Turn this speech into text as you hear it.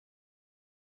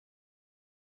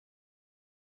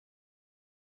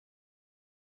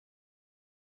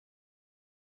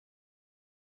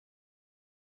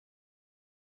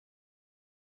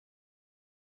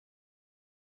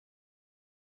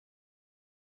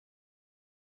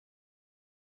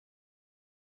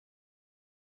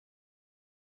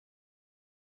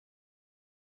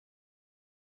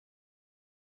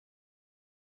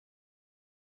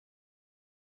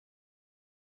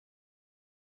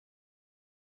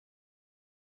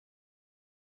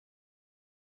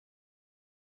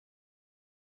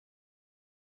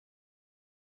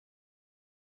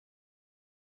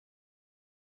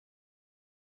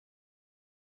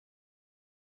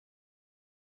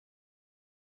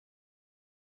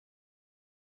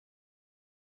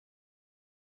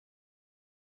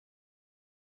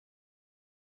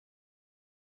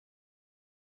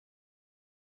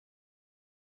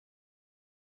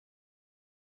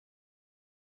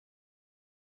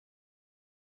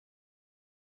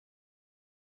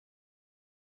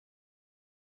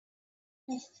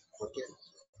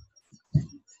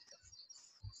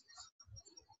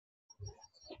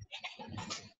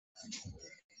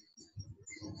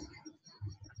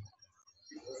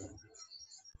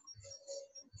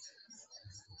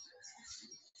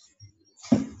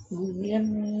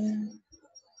Gobierno.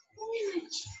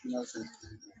 No sé.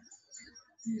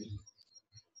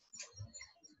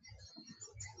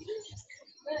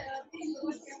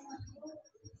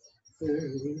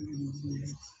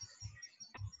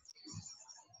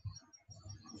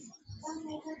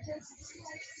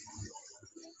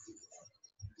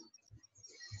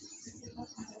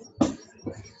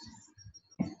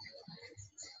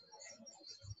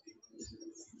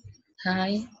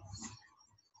 Hi.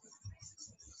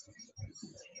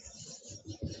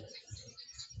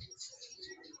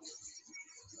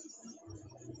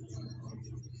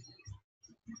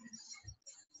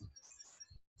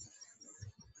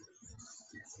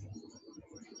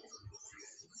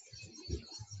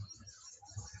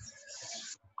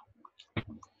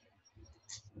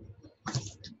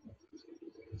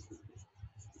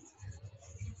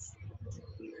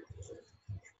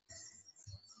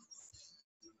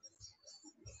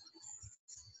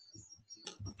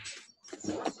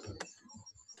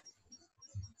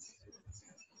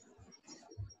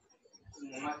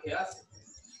 ¿Qué hace?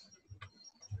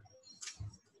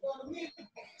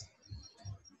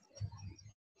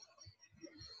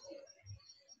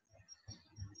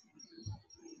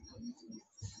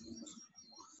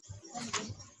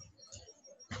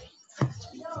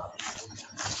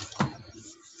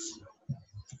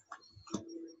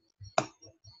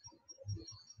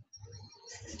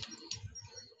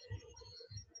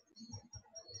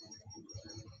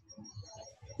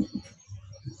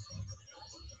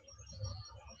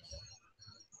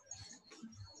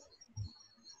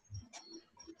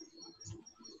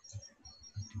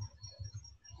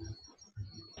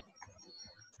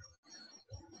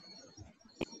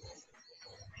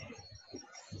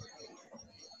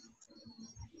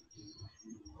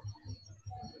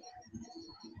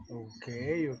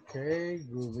 Okay.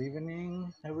 Good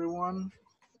evening, everyone.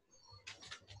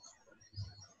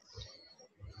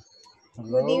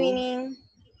 Hello. Good evening.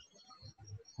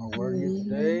 How are you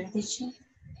today? Teacher.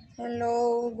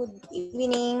 Hello, good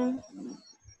evening.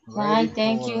 Fine,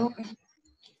 thank you.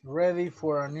 Ready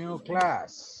for a new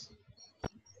class?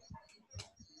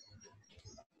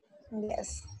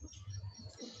 Yes.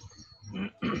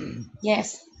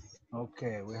 Yes.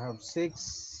 Okay, we have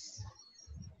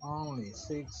only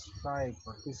five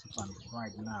participants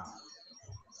right now.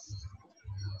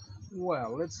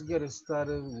 Well, let's get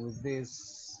started with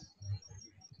this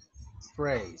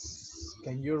phrase.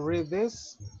 Can you read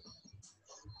this?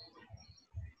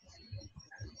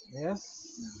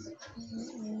 Yes?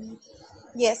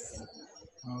 Yes.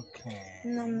 Okay.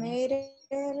 No matter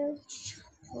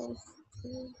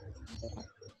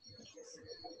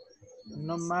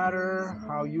No matter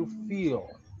how you feel.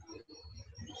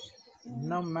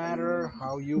 No matter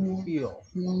how you feel.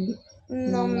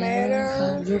 no matter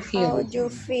how you how feel. you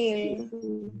feel.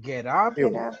 Get up.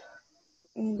 Get up.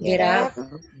 Get up.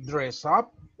 Dress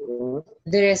up.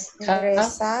 Dress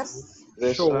Dress up. up.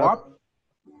 Show up.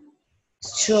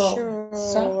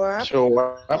 Show up. Show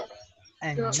up.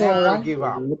 And Show never up. give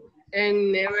up.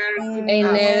 And never And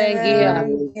never give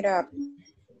up. get up.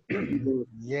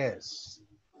 Yes.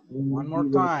 One more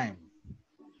time.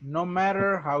 No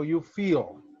matter how you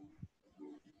feel.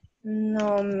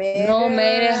 No matter, No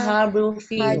matter how you how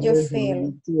feel. you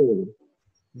feel.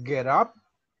 Get up.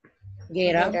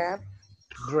 Get Get up. up.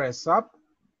 Dress up.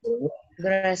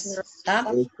 Dress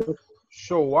up.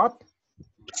 Show up.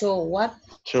 Show up.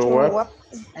 Show up.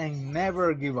 And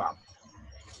never give up.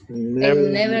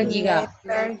 And never give up.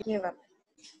 Never give up.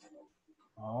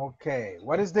 Okay.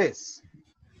 What is this?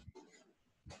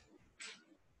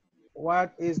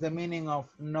 What is the meaning of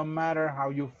no matter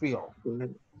how you feel?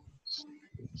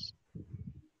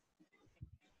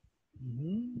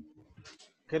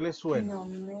 ¿Qué le suena? No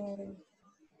matter.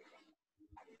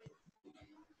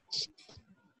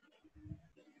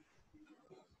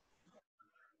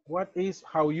 What is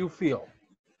how you feel?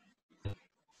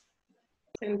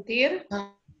 sentir.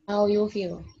 How you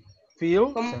feel.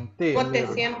 Feel, ¿Cómo sentir. te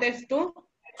sientes tú?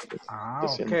 Ah,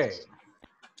 ok.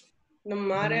 No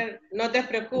matter, no te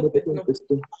preocupes. No.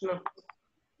 No.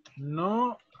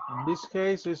 No, in this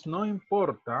case is no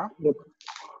importa.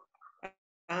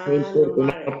 Ah, no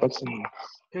matter.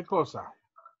 ¿Qué cosa?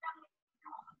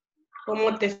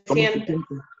 ¿Cómo te sientes?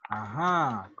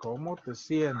 Ajá, ¿cómo te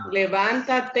sientes?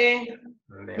 Levántate.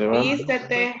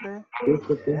 Vístete.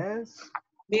 Yes.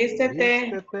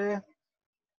 Vístete. Vístete.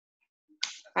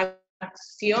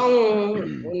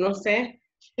 Acción, no sé.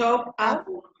 Show up.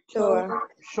 Show up.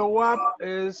 Show up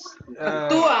es,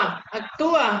 Actúa.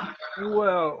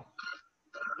 well,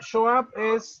 show up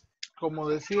es como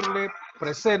decirle,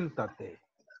 preséntate,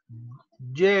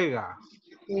 llega,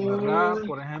 ¿verdad?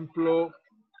 Por ejemplo,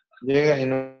 Llega y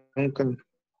nunca.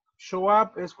 show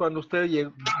up es cuando usted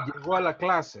llegó a la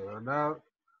clase, ¿verdad?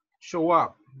 Show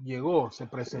up, llegó, se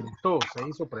presentó, se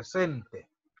hizo presente.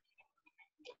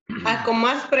 Con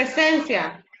más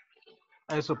presencia.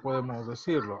 Eso podemos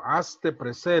decirlo. Hazte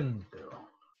presente,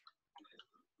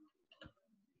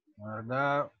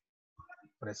 ¿verdad?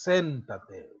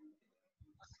 Preséntate.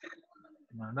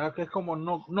 ¿Verdad? Que es como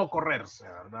no correrse,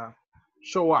 ¿verdad?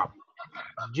 Show up.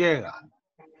 Llega.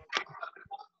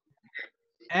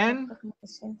 And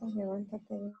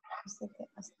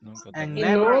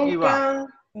never give up.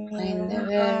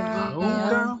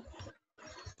 Nunca.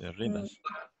 Te rindas.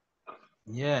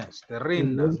 Yes, te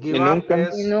rindas. Y Give up nunca.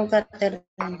 es, Y nunca te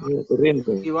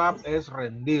rindes. give up es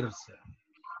rendirse.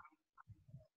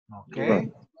 Ok.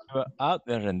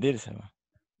 De rendirse. Va.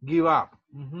 Give up.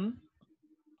 Ujú.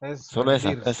 Es Solo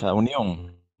rendirse. esa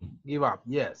unión. Give up,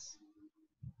 yes.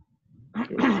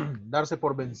 Darse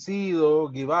por vencido,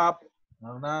 give up,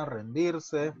 ¿verdad?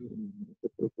 Rendirse.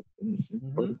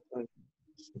 Ujú.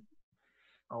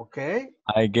 Ok.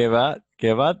 I give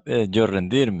up, yo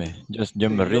rendirme. Yo Sí,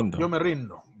 me rindo. Yo me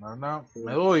rindo, ¿verdad?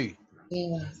 Me doy.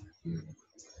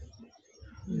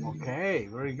 Ok,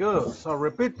 very good. So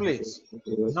repeat, please.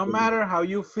 No matter how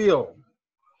you feel.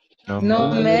 No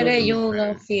matter you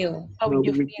don't feel.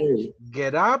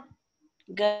 Get up,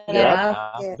 Get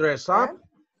up, dress up,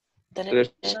 Dress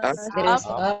up. dress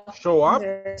up, show up,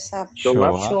 Dress up. Show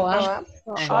up. show Show up,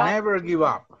 up. and never give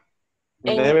up.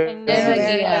 Never.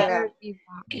 never give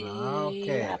up.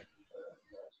 Ok.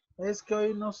 Es que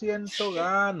hoy no siento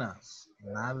ganas.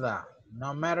 Nada.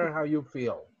 No matter how you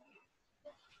feel.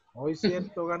 Hoy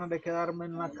siento ganas de quedarme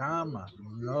en la cama.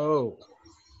 No.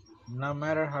 No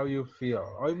matter how you feel.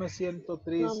 Hoy me siento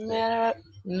triste.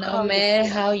 No matter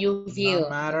how you No feel.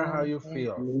 matter how you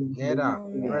feel. Get up,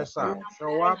 dress up,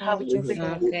 show up, How you feel.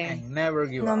 Okay. and never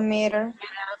give No up. matter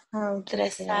how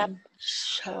Dress feel. up,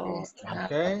 show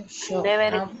Okay? Show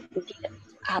never up, give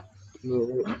up.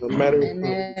 No matter. and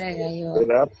never give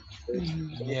Get up. up.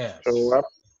 Yes. Show up.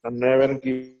 And never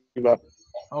give up.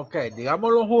 Ok,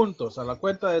 digámoslo juntos a la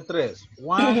cuenta de 3.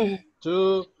 1,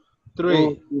 2,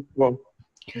 3.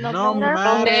 No matter how No you matter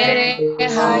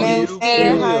how feel. you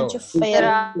feel. Get Get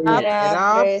up. up,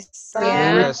 Dress up.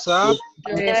 dress up,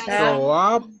 Dress up, show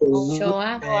up, show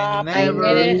up, and and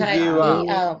never never give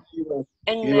up.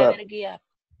 And Give never up. give up.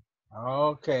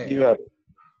 Ok. Give up.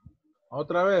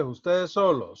 Otra vez, ustedes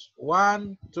solos.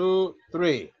 1, 2,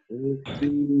 3. no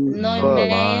Well,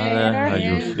 matter how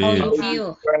you how you feel.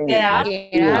 feel. Get up,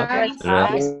 Get up, Dress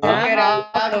dress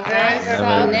up, up, Dress never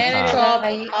up, give show up.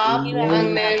 up,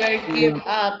 and never give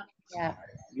up. Yeah.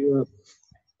 Give up.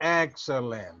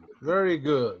 Excellent. Very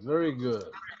good, very good.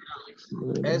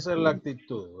 Esa es la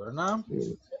actitud, ¿verdad?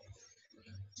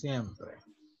 Siempre.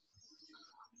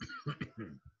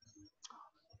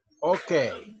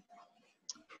 Okay.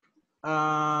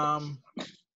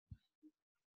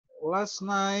 Last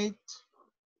night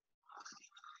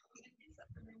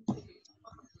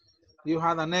you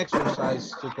had an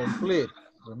exercise to complete.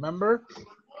 Remember?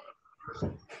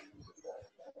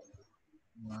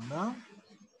 ¿Verdad?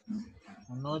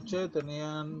 Anoche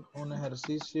tenían un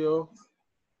ejercicio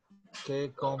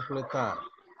que completar.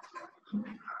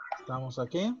 ¿Estamos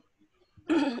aquí?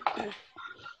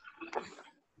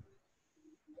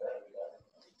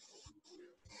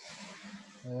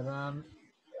 Eran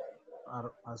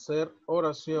hacer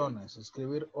oraciones,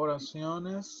 escribir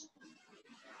oraciones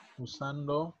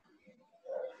usando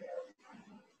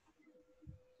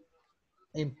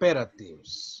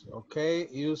imperatives, okay?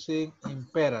 Using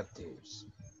imperatives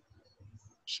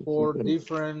for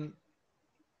different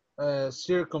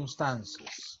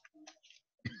circumstances,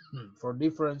 for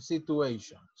different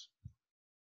situations.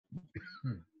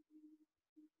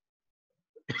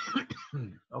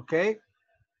 Okay?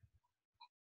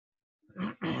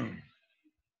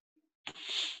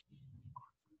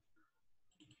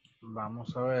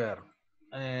 Vamos a ver.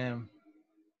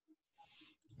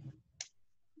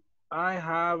 I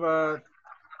have a,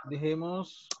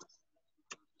 dijimos,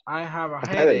 I have a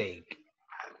headache.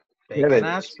 Take an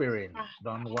aspirin.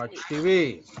 Don't watch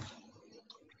TV.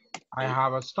 I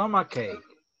have a stomachache.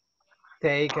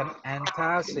 Take an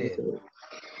antacid.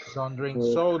 Don't drink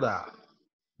soda.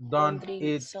 Don't drink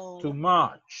eat soda. too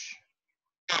much.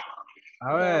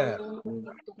 A ver, Don't eat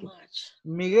too much.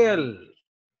 Miguel,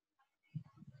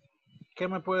 ¿qué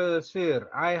me puede decir?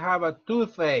 I have a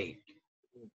toothache.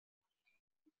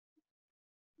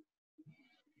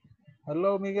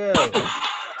 Hello, Miguel.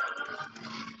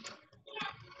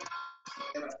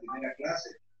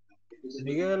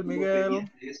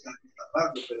 Miguel.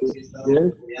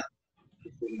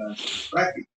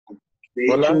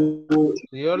 Hola.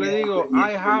 Si yo le digo,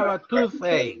 I have a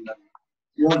toothache,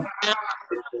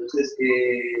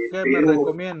 ¿qué me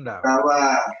recomienda?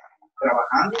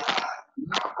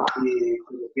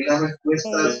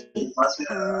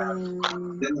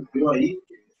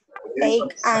 Take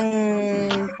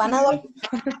and Panadol.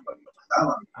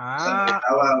 Ah,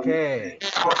 ok.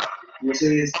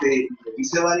 Take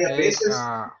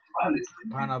a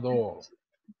Panadol.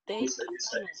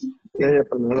 Ya,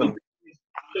 perdón.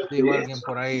 Digo alguien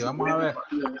por ahí. Vamos a ver.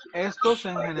 Estos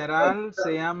en general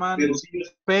se llaman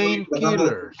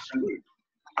painkillers.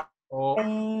 O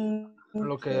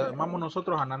lo que llamamos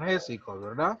nosotros analgésicos,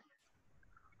 ¿verdad?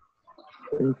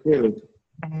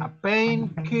 A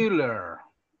painkiller.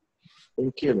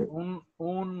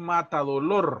 Un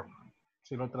matadolor.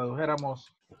 Si lo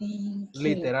tradujéramos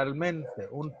literalmente.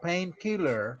 Un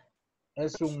painkiller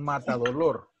es un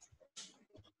matadolor.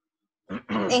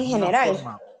 En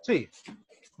general. Sí,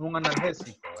 un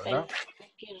analgésico, ¿verdad?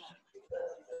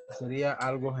 Sería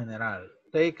algo general.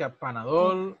 Take a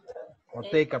Panadol o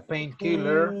take a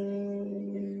painkiller.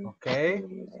 Ok.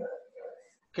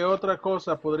 ¿Qué otra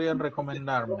cosa podrían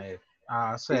recomendarme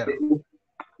a hacer?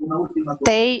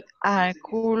 Take a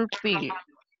cool pill.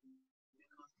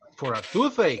 For a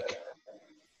toothache.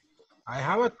 I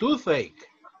have a toothache.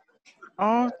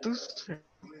 Oh,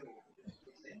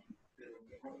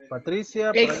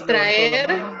 Patricia. Extraer.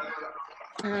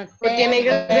 Pues tiene que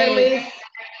ser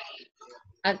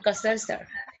Alka-Seltzer.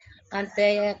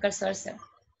 Anti-Alka-Seltzer.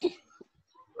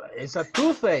 Es a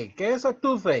toothache. ¿Qué es a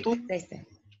toothache?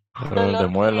 Dolor de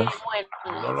muelas.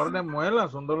 Un dolor de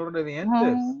muelas, un dolor de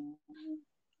dientes.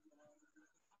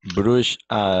 Brush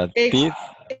a teeth.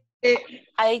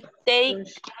 I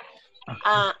take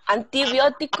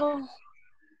antibiótico.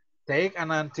 Take an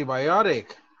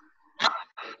antibiotic.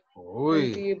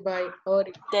 Uy.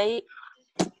 Antibiotic. Take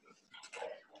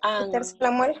An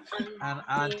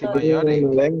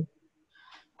antibiotic.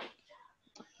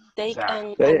 Take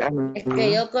an. Es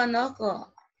que yo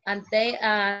conozco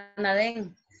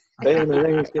Anadén.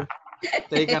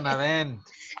 Take an adent.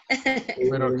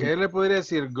 Pero ¿qué le podría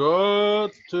decir? Go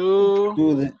to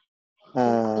the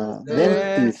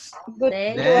dentist.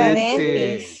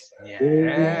 dentist.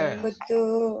 Yes.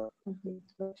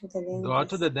 Go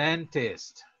to the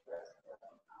dentist.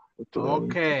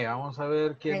 Ok, vamos a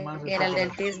ver quién más. Era el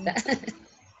dentista.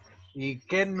 ¿Y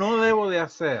qué no debo de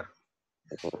hacer?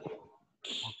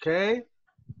 Ok.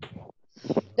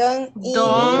 Don't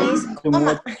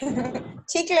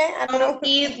chicle. Don't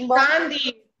eat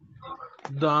candy.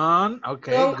 Don't.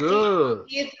 Okay, Don't good.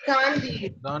 eat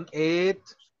candy. Don't eat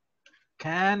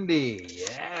candy.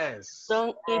 Yes.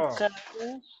 Don't eat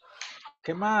candy.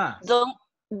 ¿Qué más? Don't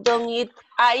eat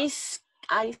ice.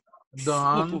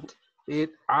 Don't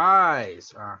eat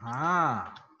ice.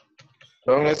 Ajá.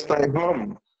 Don't stay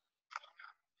home.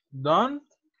 Don't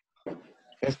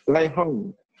Stay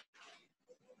home.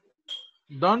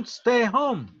 Don't stay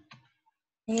home.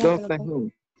 Don't stay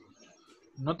home.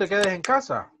 No te quedes en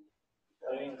casa.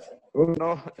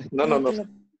 No.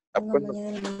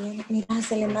 Mira,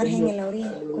 se le margen en la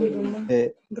orilla.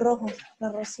 Rojo,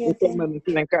 la rosita. Es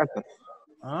permanecer en casa.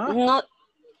 ¿Ah? No.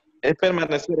 Es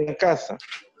permanecer en casa.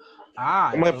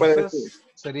 ¿Cómo se puede decir?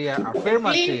 Sería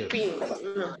affirmative.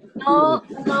 No.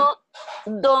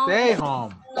 Don't. Stay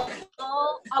home.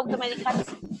 No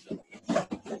automedicarse.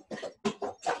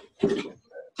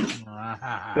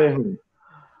 Stay home.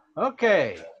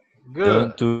 Okay, good.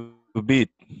 Don't to beat.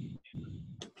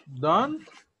 Don't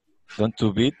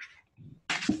To beat.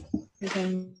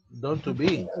 Don't to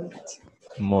be.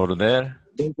 Morder.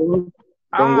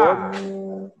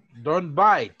 Don't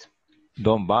bite.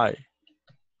 Don't buy.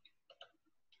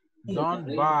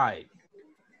 Don't buy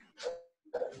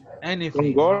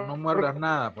anything. No muerdas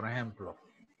nada, por ejemplo.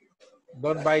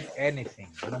 Don't bite anything.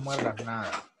 No muerdas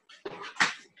nada.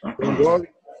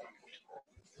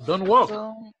 Don't walk.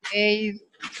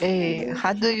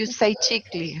 How do you say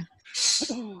chicle?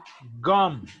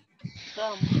 Gum.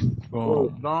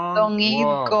 Don't eat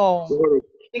gum.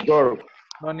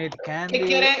 Don't eat candy.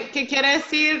 ¿Qué quiere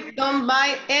decir? Don't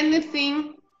buy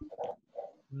anything.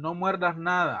 No muerdas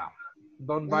nada.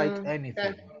 Don't bite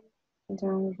anything.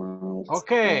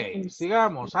 Okay,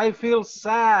 sigamos. I feel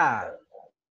sad.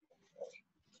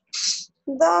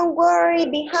 Don't worry,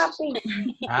 be happy.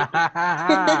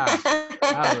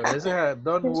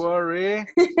 Don't worry.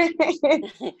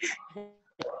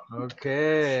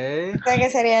 Okay. O sea que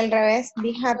sería al revés.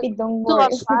 Be happy, don't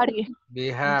worry.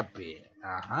 Be happy.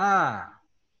 Ajá.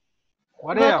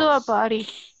 What Go else? to a party.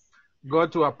 Go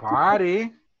to a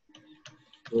party.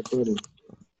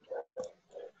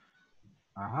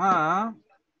 Ajá.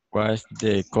 Watch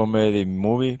the comedy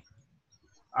movie.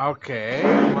 Okay,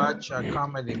 watch a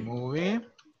comedy movie.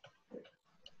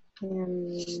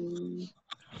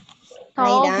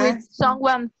 Talk with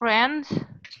someone friends.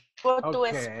 Go to a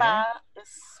Okay. spa.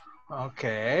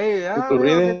 Okay, ya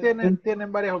veo que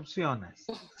tienen varias opciones.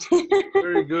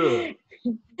 Very good.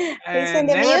 Listen And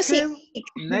to music.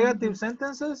 negative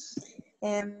sentences?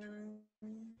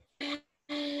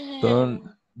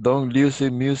 Don't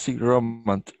listen music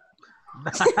romantic.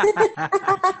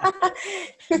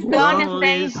 Don't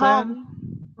Stay listen home.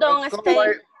 Don't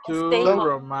stay home.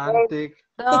 romantic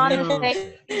Don't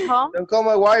music. stay home. Don't call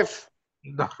my wife.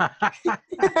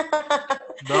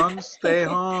 Don't stay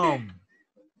home.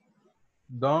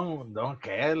 Don't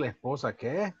 ¿qué? ¿La esposa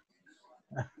qué?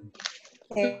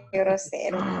 Qué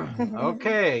grosero.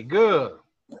 Okay, good.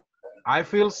 I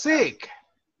feel sick.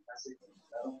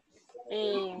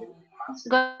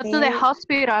 Go to the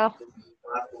hospital.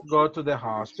 Go to the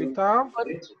hospital.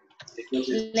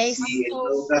 Let's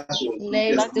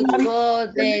to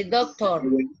go the doctor.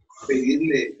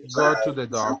 Go to the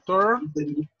doctor.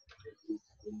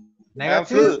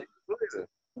 Negative?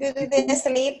 Go to the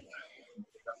sleep.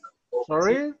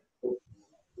 Sorry?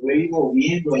 Sleep. Go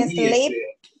to sleep.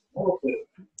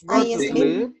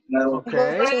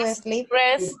 Okay. Go to sleep.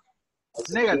 Rest.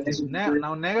 Negative.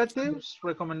 Now negatives,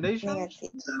 recommendations.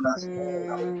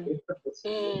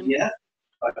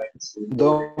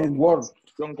 Don't work.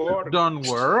 Don't work. Don't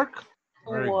work.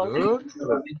 Very good.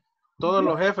 Todos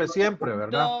los jefes siempre,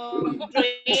 ¿verdad? Don't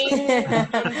drink.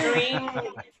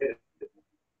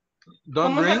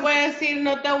 Don't ¿Cómo drink. se puede decir?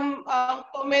 No te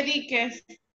automediques.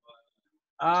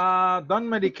 Don't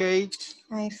medicate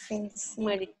I feel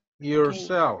sick.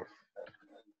 yourself.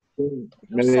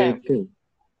 Medicate.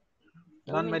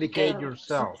 Don't medicate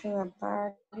yourself. To a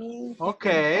party.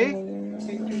 Okay.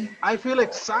 I feel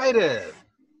excited.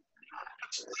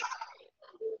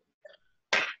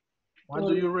 What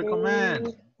do you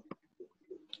recommend?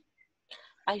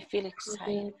 I feel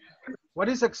excited. What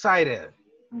is excited?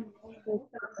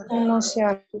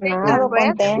 Emocionado,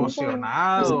 contento.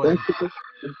 Emocionado,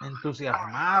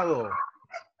 entusiasmado.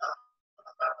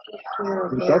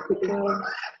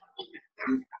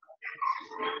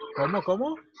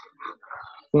 ¿Cómo?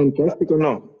 Fantástico,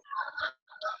 no.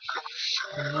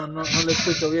 No le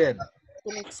escucho bien.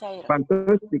 Feel excited.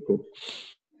 Fantástico.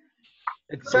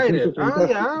 Excited.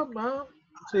 Ya,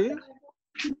 sí.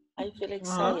 I feel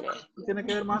excited. Tiene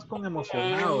que ver más con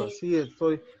emocionado. Sí,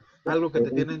 estoy algo que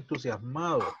te tiene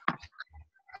entusiasmado.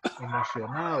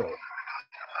 Emocionado.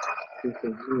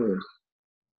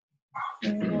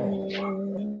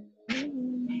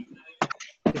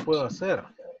 ¿Qué puedo hacer?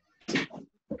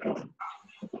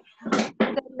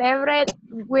 Celebrate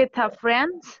with a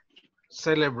friend.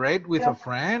 Celebrate with a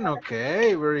friend.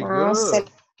 Okay, very good.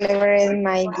 Celebrate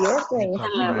my birthday.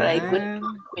 Celebrate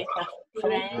with a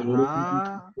friend.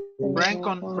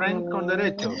 Friend con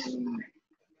derechos.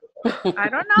 I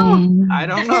don't know. I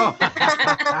don't know.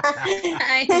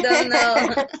 I don't know.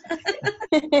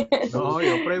 No,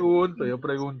 yo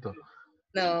pregunto.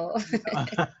 No.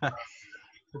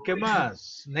 ¿Qué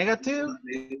más? Negative.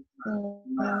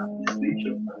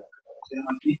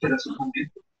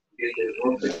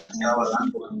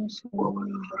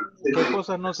 ¿Qué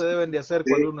cosas no se deben de hacer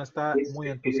cuando uno está muy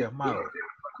entusiasmado?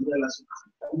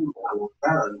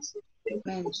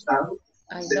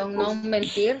 I don't know,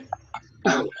 mentir.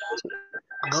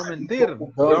 No mentir.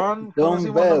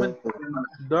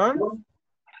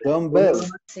 Don't bell.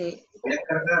 Sí.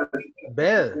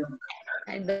 Bell.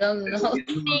 I don't know.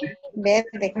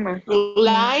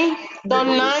 Lie.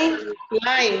 Don't lie.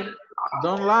 Lie.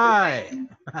 Don't lie.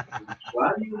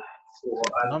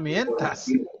 No mientas.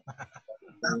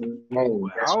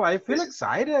 Wow, I feel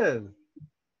excited.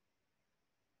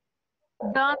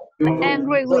 Don't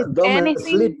angry with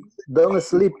anything. Don't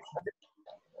sleep.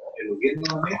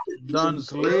 Don't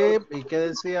sleep. ¿Y qué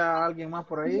decía alguien más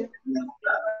por ahí?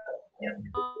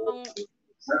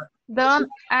 Don't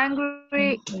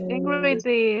angry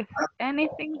with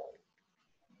anything.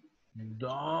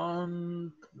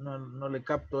 Don't. No le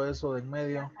capto eso de en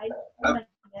medio.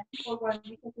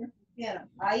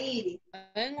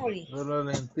 Solo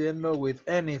le entiendo with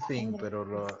anything,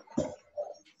 pero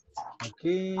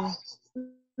aquí.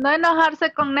 No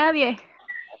enojarse con nadie.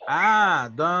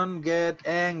 Don't get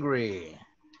angry.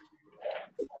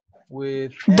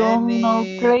 With Don't any... go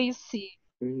crazy.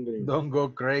 Don't go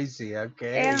crazy,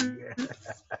 okay.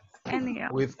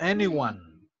 Anyone. With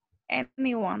anyone.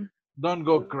 Anyone. Don't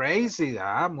go crazy.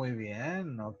 Ah, muy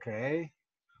bien. Okay.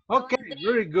 Okay,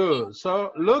 very good.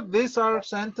 So look, these are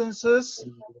sentences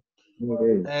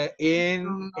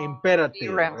in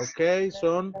imperative. Okay,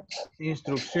 son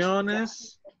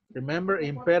instrucciones. Remember,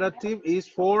 imperative is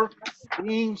for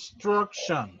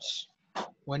instructions.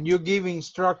 When you give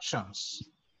instructions.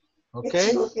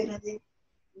 Okay.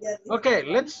 Okay,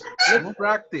 let's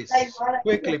practice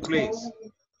quickly, please.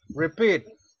 Repeat.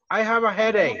 I have a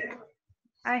headache.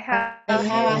 I have I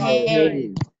have a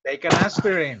headache. Take an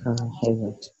aspirin.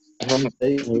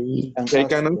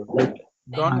 Take an answer.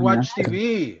 Don't watch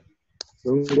TV.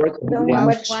 Don't Don't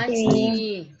watch watch TV.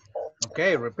 TV.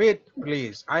 Okay, repeat,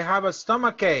 please. I have a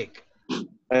stomach ache.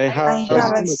 I I have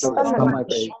have a stomach. stomach.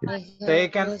 I have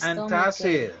Take an a stomach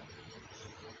ache. antacid.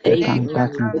 Take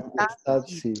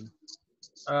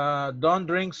Don't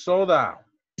drink soda.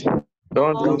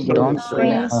 Don't drink Drink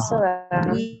soda. soda.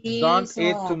 Don't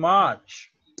eat too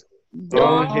much.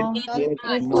 Don't Don't eat eat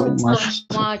too too much.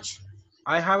 much.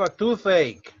 I have a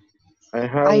toothache. I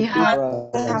I have have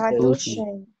I have a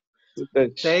tuition. to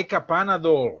touch. Take a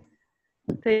Panadol.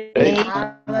 Take I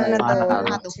have a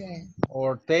Panadol. tuition.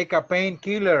 Or take a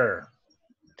painkiller.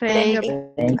 take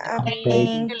Take a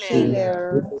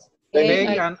painkiller. Take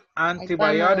Take an a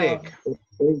Panadol. antibiotic.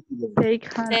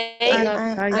 take an Take a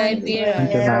An antibiotic.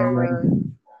 antibiotic.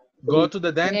 Go to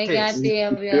the Take dentist.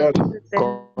 antibiotic.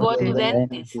 Go to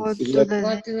dentist. go to Go the to the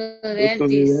Go to the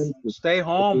dentist. dentist. Stay Go to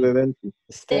home. the dentist.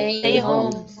 Stay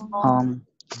home.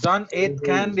 Don't eat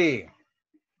candy.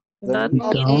 don't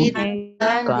Don't eat eat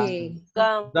candy.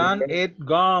 Gum. Don't eat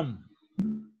gum.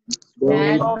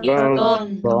 Don't eat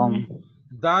Don't gum.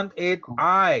 Don't eat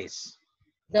ice.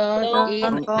 Don't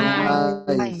eat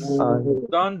ice.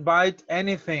 Don't bite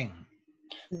anything.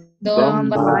 Don't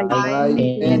bite buy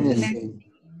anything.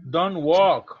 Don't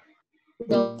walk.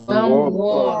 Don't walk.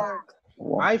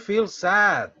 walk. I feel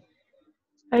sad.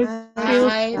 I feel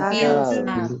I feel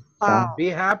sad. Be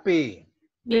happy.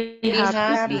 be Be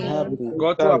happy happy.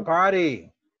 Go to a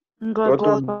party. go to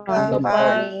a Go party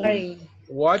party.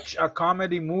 Watch a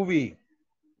comedy movie.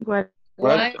 what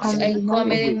Watch a comedy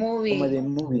comedy movie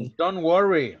movie. Don't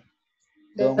worry.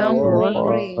 Don't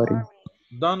worry.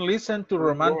 Don't listen to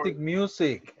romantic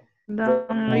music.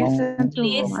 don't listen to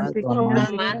Listen romantic to music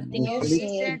romantic music.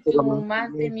 Listen to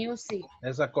romantic music.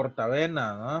 Esa cortavena,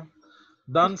 ¿no?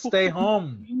 Don't stay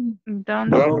home. don't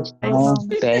Don't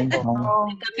stay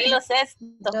home Camilo Sesto.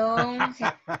 Don't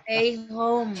stay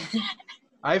home.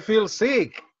 I feel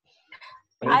sick.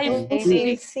 I I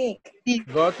feel sick.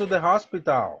 Go to the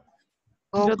hospital.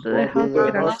 go to the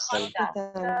hospital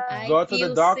Hospital. I Go to the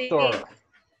feel doctor. sick.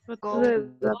 go to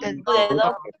the to the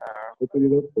doctor. go to the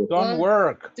doctor. Don't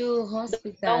work. To Don't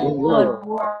hospital. work.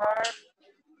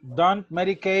 Don't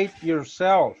medicate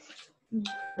yourself.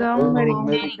 don't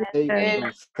Medicate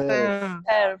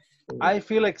yourself. I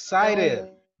feel excited.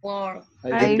 Don't work.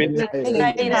 I feel feel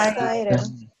excited. Excited.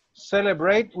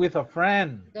 Celebrate with a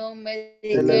friend. Don't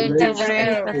medicate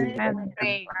yourself. and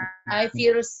I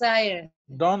feel tired.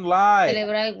 Don't lie.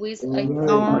 Celebrate with a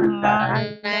don't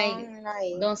lie night. Don't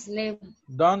lie. Don't sleep.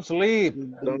 Don't sleep.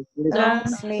 Don't Don't don't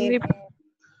sleep. sleep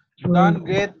Don't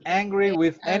get angry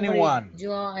with Angry. anyone.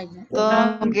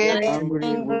 don't Get get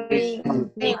angry with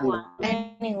Anyone.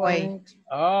 anyone.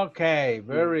 Okay,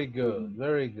 very good,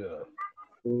 very good.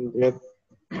 get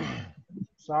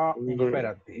So, angry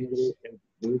imperatives.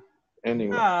 with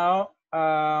anyone. Now,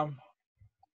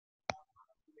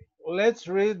 let's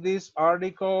read this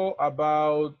article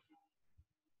about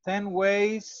 10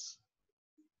 ways,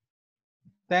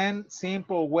 10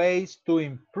 simple ways to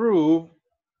improve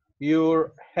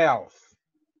your health.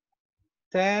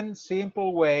 10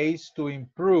 simple ways to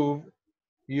improve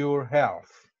your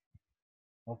health.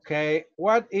 Okay,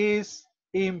 what is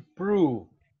improve?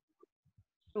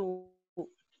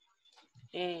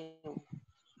 Eh,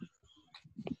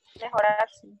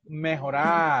 Mejorarse.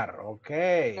 Mejorar,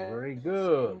 okay, very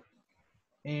good.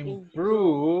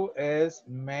 Improve es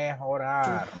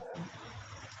mejorar.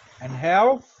 And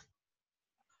health?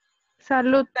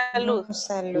 salud Salud.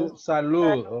 Salud.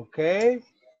 Salud, ok. Salud.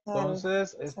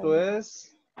 Entonces, esto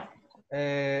es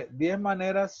 10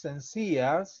 maneras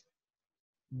sencillas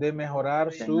de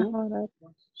mejorar su mejorar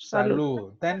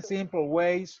salud. 10 simple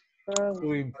ways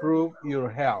to improve your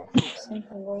health.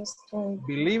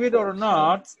 Believe it or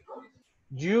not,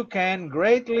 you can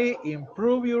greatly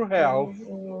improve your health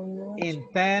in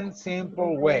 10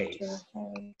 simple ways.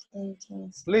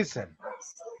 Listen,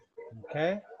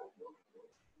 okay?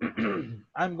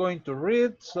 I'm going to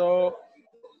read, so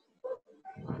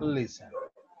listen.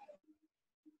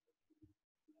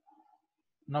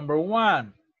 Number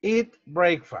 1, eat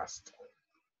breakfast.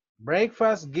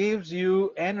 Breakfast gives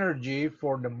you energy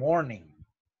for the morning.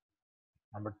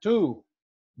 Number 2,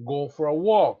 go for a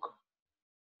walk.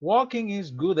 Walking is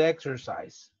good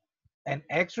exercise, and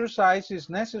exercise is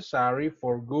necessary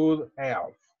for good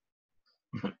health.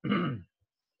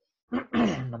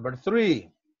 Number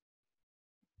 3,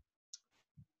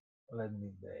 let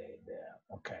me there.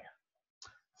 Okay.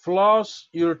 Floss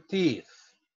your teeth.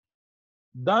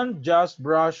 Don't just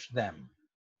brush them.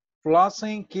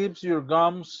 Flossing keeps your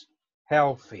gums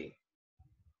healthy.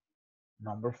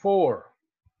 Number 4,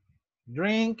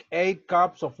 drink 8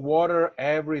 cups of water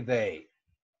every day.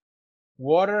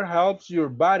 Water helps your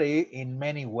body in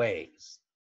many ways.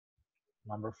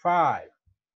 Number 5,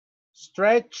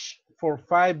 stretch for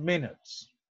 5 minutes.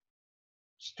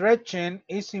 Stretching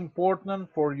is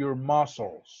important for your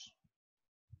muscles.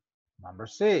 Number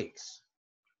 6,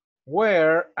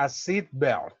 wear a seat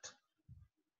belt.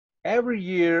 Every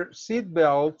year, seat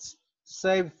belts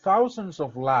save thousands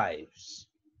of lives.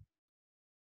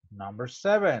 Number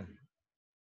 7,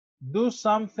 do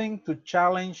something to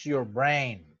challenge your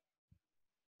brain.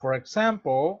 For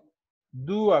example,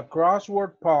 do a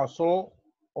crossword puzzle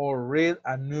or read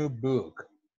a new book.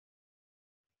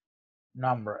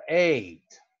 Number 8,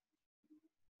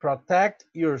 protect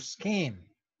your skin.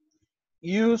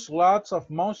 Use lots of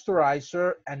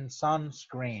moisturizer and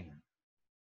sunscreen.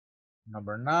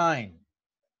 Number 9,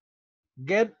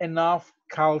 get enough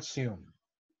calcium.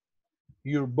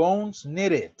 Your bones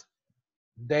need it.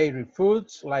 Dairy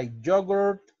foods like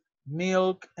yogurt,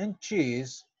 milk, and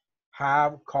cheese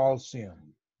have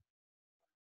calcium.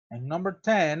 And number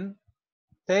 10,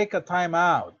 take a time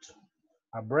out,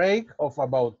 a break of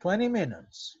about 20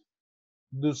 minutes.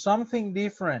 Do something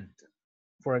different.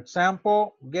 For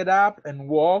example, get up and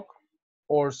walk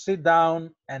or sit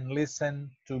down and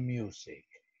listen to music.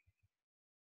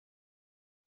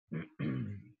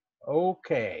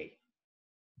 Okay.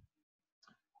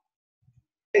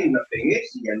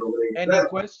 Any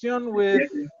question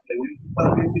with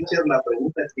la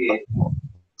pregunta que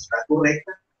está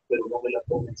correcta, pero no me la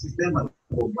pongo en el sistema.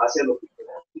 Con base a lo que me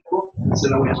explicó, se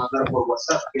la voy a mandar por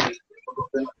WhatsApp.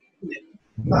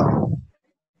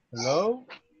 Hello?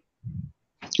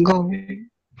 Go.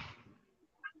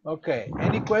 Okay.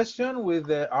 Any question with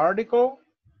the article?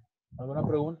 ¿Alguna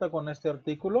pregunta con este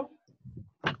artículo?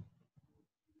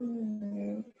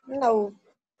 No.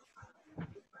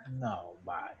 No,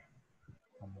 bye.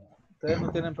 Ustedes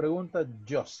no tienen preguntas,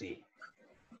 yo sí.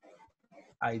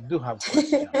 I do have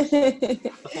questions.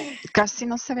 Casi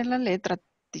no se ve la letra,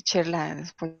 teacher,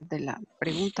 después de la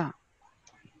pregunta.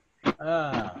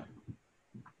 Ah,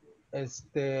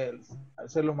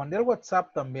 se lo mandé al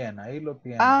WhatsApp también, ahí lo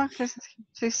tienen. Ah,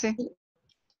 sí.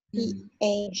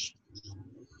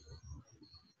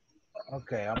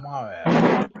 Ok, vamos a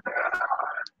ver.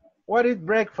 What is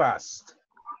breakfast?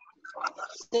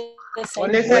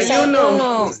 What is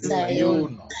Desayuno.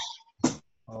 Desayuno.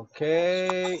 Ok.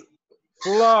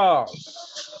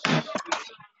 Floss.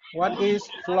 What is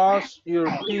floss your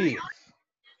teeth?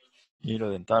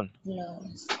 Hilo dental.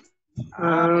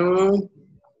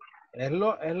 Es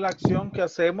la acción que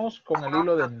hacemos con el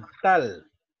hilo dental,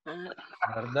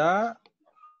 ¿verdad?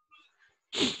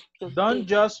 Don't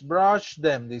just brush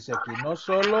them, dice aquí. No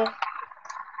solo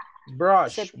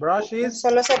brush. Brush is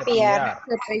solo cepillar.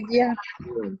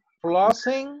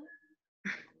 Flossing,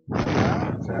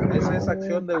 ¿verdad? O sea, esa es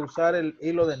acción de usar el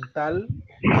hilo dental.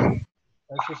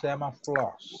 Eso se llama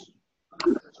floss.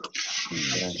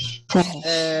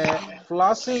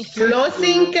 Flossing.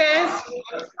 Flossing, ¿qué es?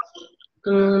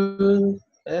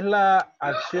 Es la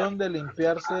acción de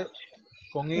limpiarse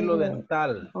con hilo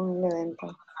dental.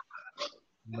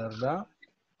 ¿Verdad?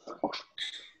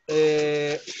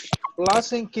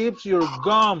 Flossing keeps your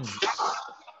gums.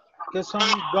 ¿Qué son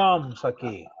gums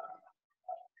aquí?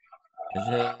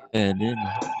 Ese es el hilo.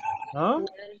 ¿Ah?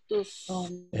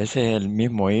 Ese es el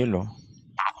mismo hilo.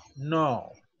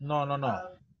 No.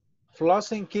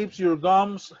 Flossing keeps your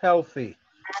gums healthy.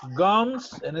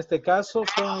 Gums, en este caso,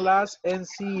 son las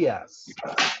encías.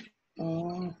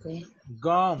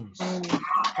 Gums son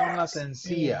las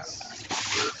encías.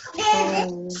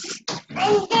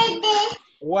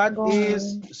 What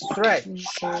is stretch?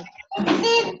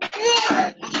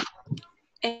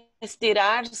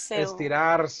 Estirarse.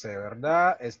 Estirarse,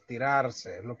 ¿verdad?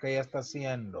 Estirarse, es lo que ella está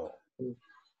haciendo.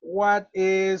 What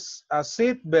is a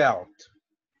seat belt?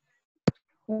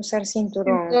 Usar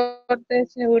cinturón. Cinturón de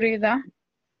seguridad.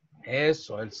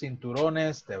 Eso, el cinturón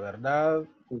 ¿verdad?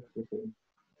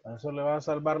 Eso le va a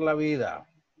salvar la vida.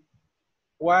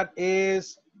 What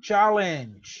is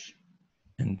challenge?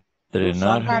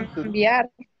 Entrenar.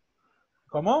 Cambiar.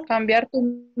 ¿Cómo? Cambiar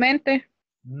tu mente.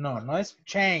 No, no es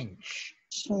change.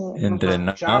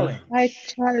 Entrenar. Challenge. I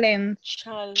challenge.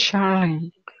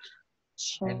 Challenge.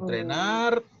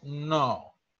 Entrenar,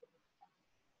 no.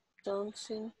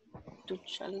 Something to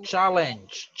challenge.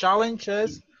 Challenge. Challenge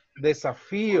es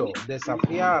desafío,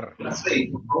 desafiar.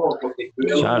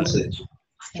 Challenge.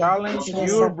 Challenge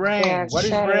your brain. What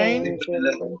is brain?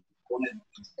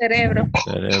 Cerebro.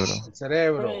 Cerebro. El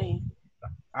cerebro. Brain.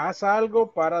 Haz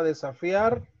algo para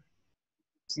desafiar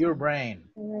your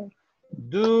brain.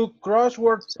 Do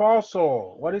crossword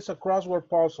puzzle. What is a crossword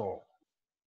puzzle?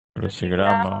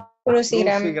 Crucigrama.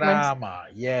 Crucigrama.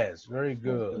 Yes, very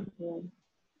good.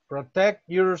 Protect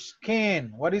your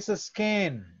skin. What is a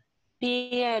skin?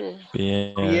 Piel.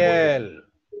 Piel. Piel.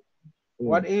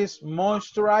 What is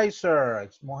moisturizer?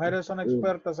 Mujeres son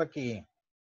expertas aquí.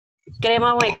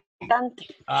 Crema humectante.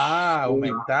 Ah,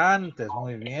 humectantes.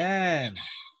 Muy bien.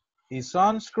 ¿Y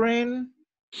sunscreen?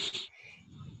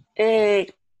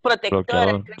 Protector.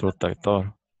 Bloqueador.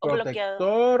 Protector.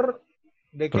 Protector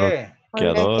 ¿de qué?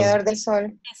 Bloqueador. del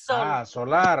sol. Ah,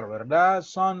 solar, ¿verdad?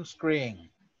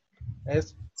 Sunscreen.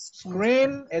 Es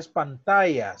screen es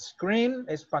pantalla. Screen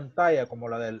es pantalla, como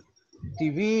la del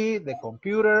TV, de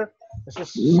computer. Eso es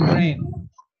screen.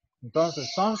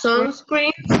 Entonces,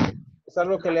 sunscreen es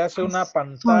algo que le hace una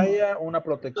pantalla, una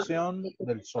protección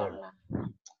del sol.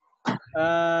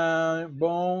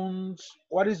 Bones.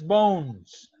 What is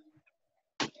bones?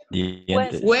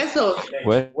 Dientes. Huesos.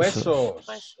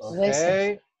 Huesos.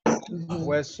 Okay.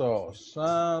 Huesos.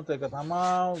 Take a time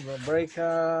out. Break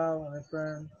out.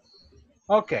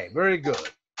 Okay, very good.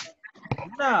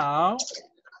 Now,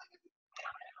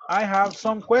 I have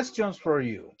some questions for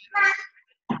you.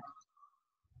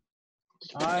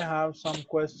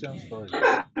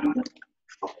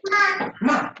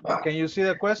 Can you see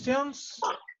the questions?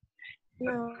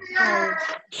 No.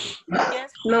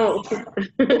 Yes. No.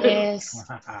 Yes.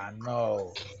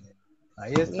 No.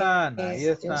 Ahí están.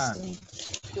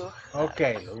 Ok,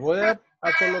 los voy a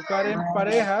colocar en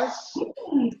parejas.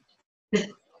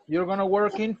 You're going to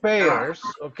work in pairs,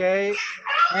 okay?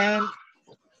 And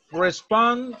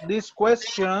respond these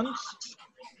questions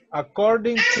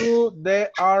according to the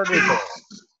article.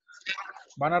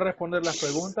 Van a responder las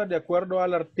preguntas de acuerdo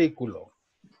al artículo.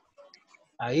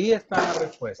 Ahí están las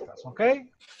respuestas, ¿ok?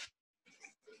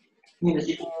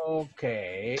 Ok.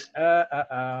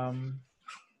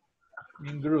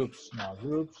 In groups, no,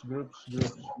 groups.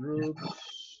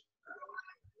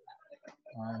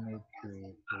 I need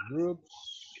to groups.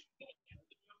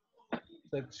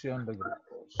 Sección de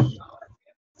grupos.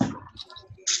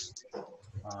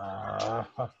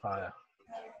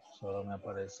 Solo me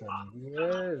aparecen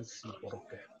 10. ¿Y por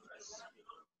qué?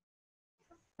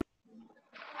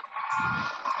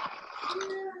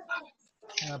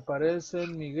 Me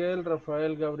aparecen Miguel,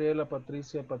 Rafael, Gabriela,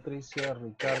 Patricia,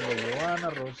 Ricardo, Joana,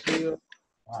 Rocío.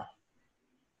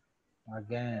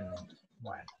 Again.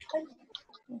 Bueno.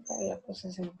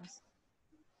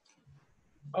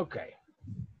 Okay.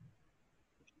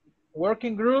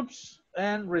 Working groups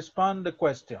and respond the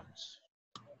questions.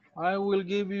 I will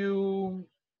give you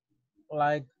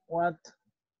like what?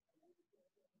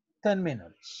 10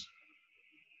 minutes.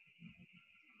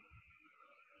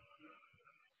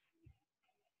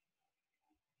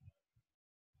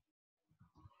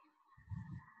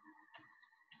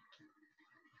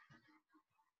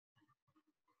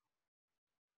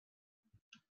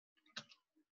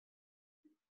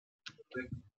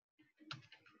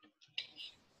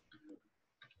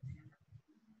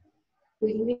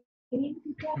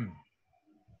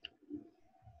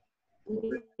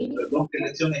 Perdón, ¿qué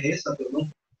lección es esa?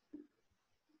 Perdón.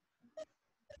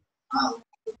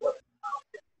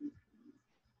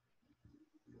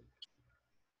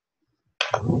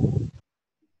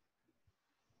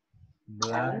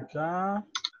 Blanca.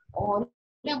 Hola,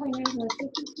 buenas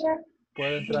noches, teacher.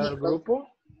 ¿Puede entrar al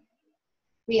grupo?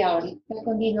 Sí, ahorita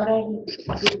con Dinora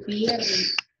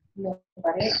me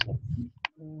parece.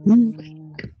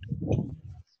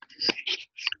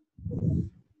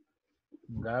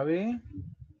 Gaby.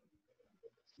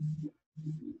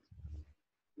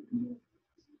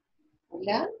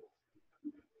 Hola.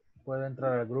 ¿Puede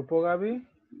entrar al grupo, Gaby?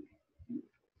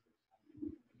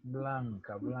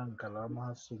 Blanca, la vamos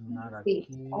a asignar aquí.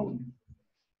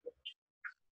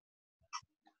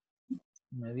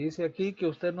 Me dice aquí que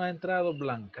usted no ha entrado,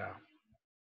 Blanca.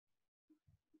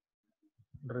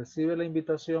 Recibe la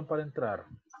invitación para entrar.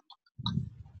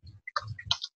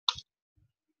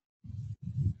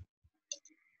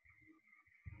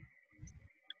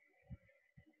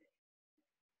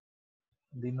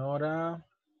 Dinora.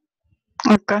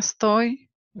 Acá estoy,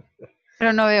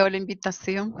 pero no veo la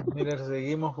invitación. Mire,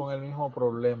 seguimos con el mismo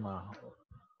problema.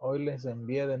 Hoy les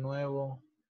envié de nuevo.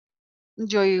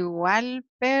 Yo igual,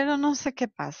 pero no sé qué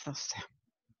pasa. O sea,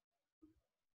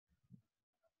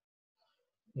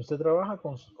 ¿Usted trabaja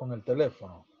con el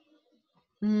teléfono?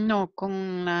 no,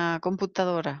 con la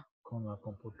computadora. Con la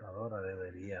computadora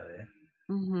debería de.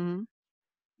 Ujú.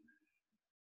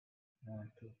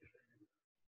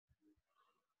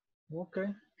 Ok.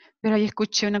 Pero ahí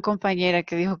escuché una compañera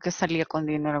que dijo que salía con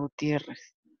Dinora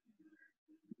Gutiérrez.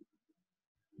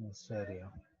 En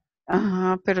serio.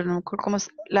 Ajá, pero no me acuerdo cómo es.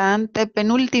 La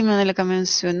antepenúltima de la que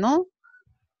mencionó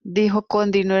dijo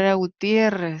con Dinora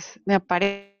Gutiérrez. Me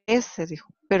aparece,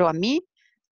 dijo. Pero a mí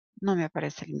no me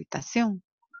aparece la invitación.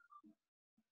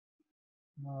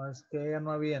 No, es que ella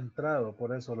no había entrado,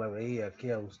 por eso la veía aquí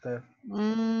a usted.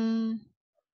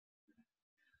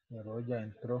 Pero ya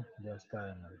entró, ya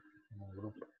está en el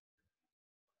grupo.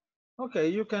 Ok,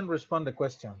 you can respond the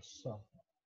questions. So,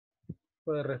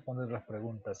 puede responder las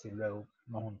preguntas y luego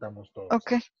nos juntamos todos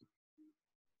Ok,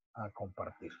 a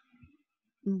compartir.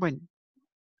 bueno.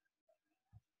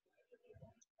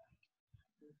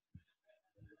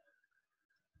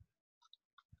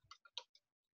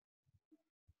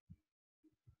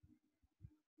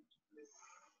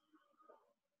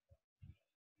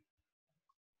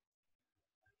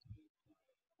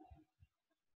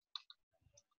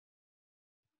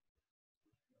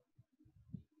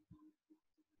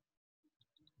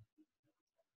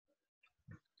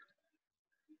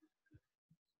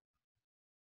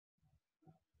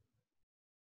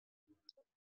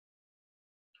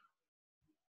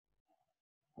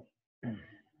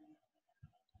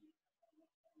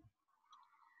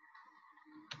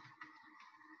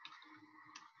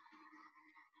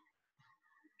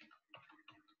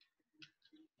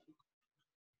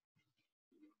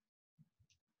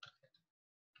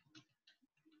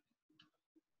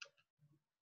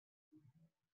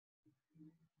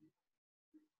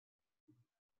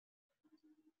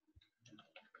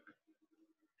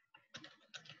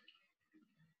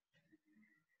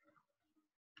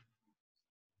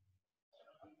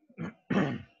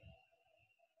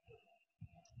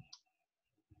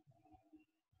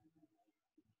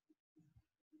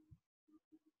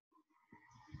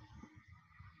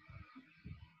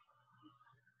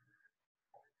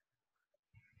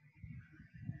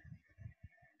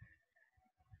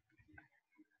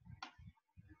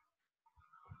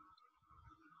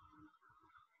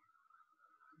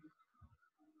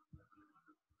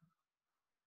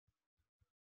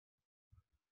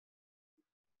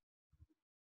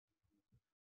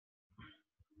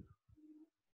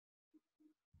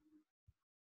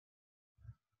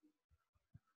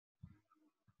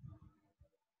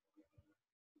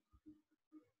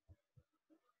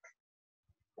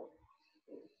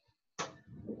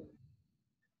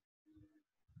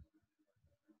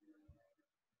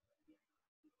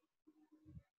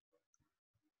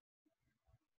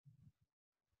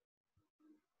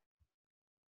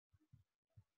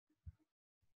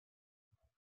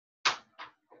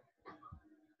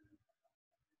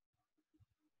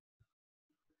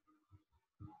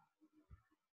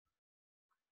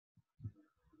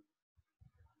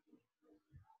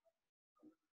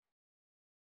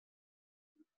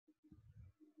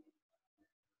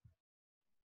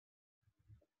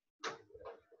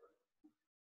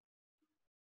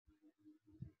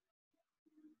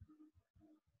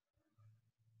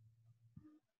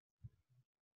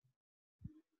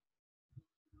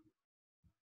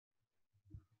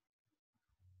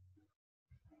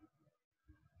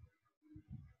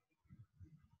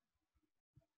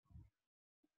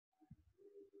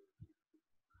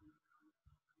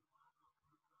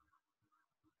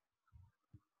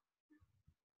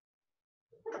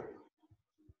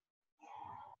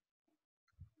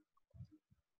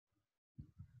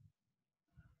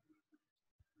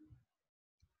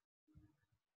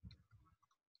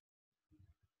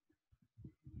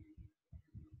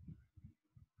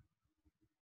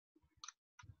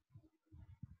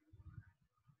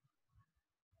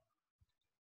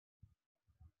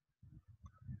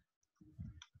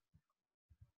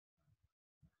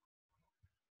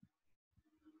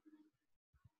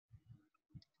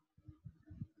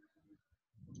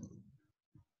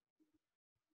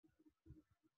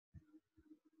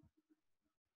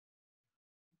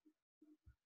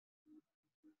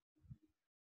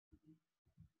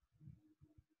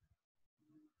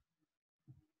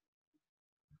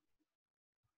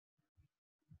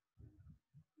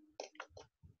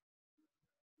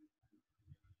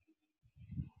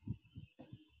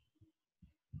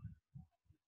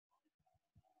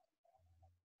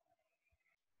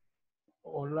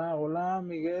 Hola, hola,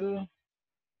 Miguel.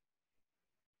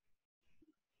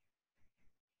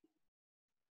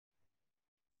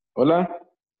 Hola.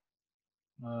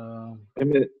 Ah,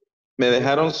 Me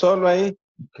dejaron solo ahí.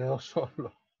 quedó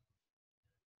solo.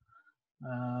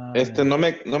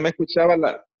 No me escuchaba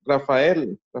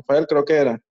Rafael. Rafael creo que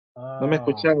era. No me Ah,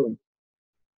 escuchaba.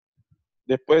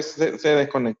 Después se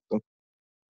desconectó.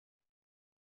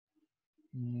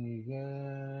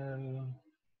 Miguel.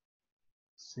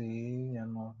 Sí, ya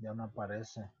no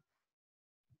aparece.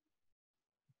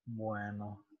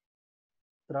 Bueno.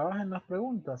 Trabaja en las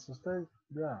preguntas. Usted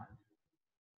ya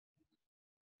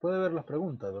puede ver las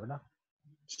preguntas, ¿verdad?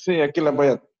 Sí, aquí las voy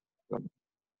a...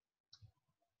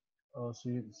 O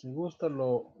si gusta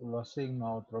lo asigno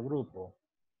a otro grupo.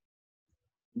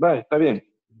 Va, está bien.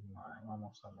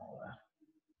 Vamos a mover.